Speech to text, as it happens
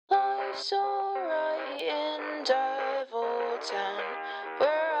Life's alright in Cavetown. We're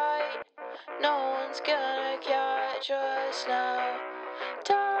right, no one's gonna catch us now.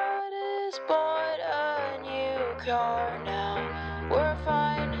 Dad has bought a new car now. We're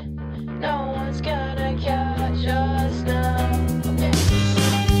fine, no one's gonna catch us now.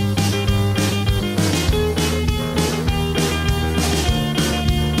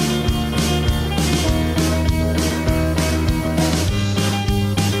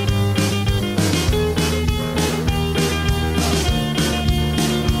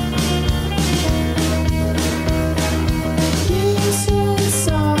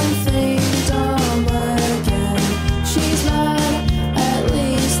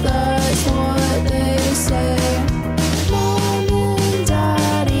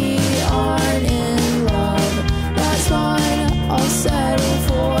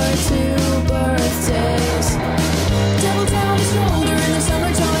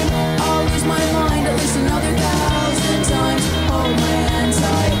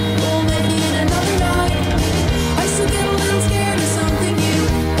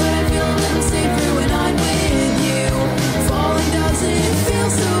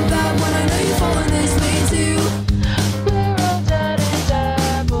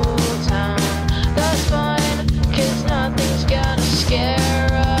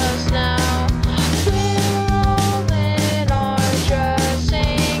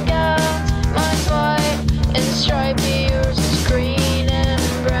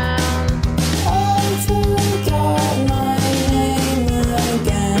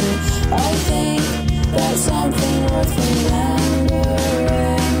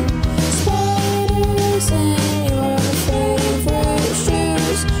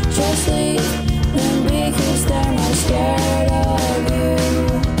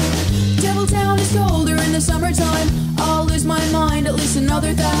 Summertime, I'll lose my mind at least another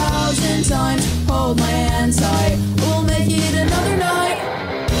 1,000 times. Hold my hand tight, we'll make it another night.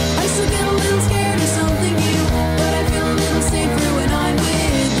 I still get a little scared of something new, but I feel a little safer when I'm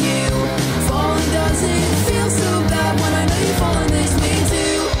with you. Falling doesn't feel so bad when I know you're falling this way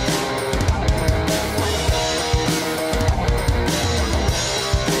too.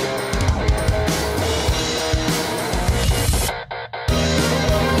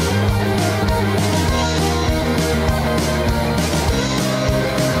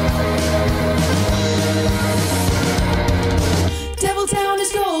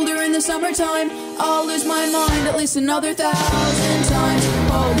 Summertime, I'll lose my mind at least another 1,000 times.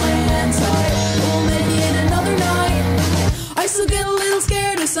 Hold my hand tight, we'll make it another night. I still get a little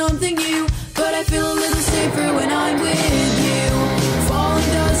scared of something new, but I feel a little safer when I'm with you.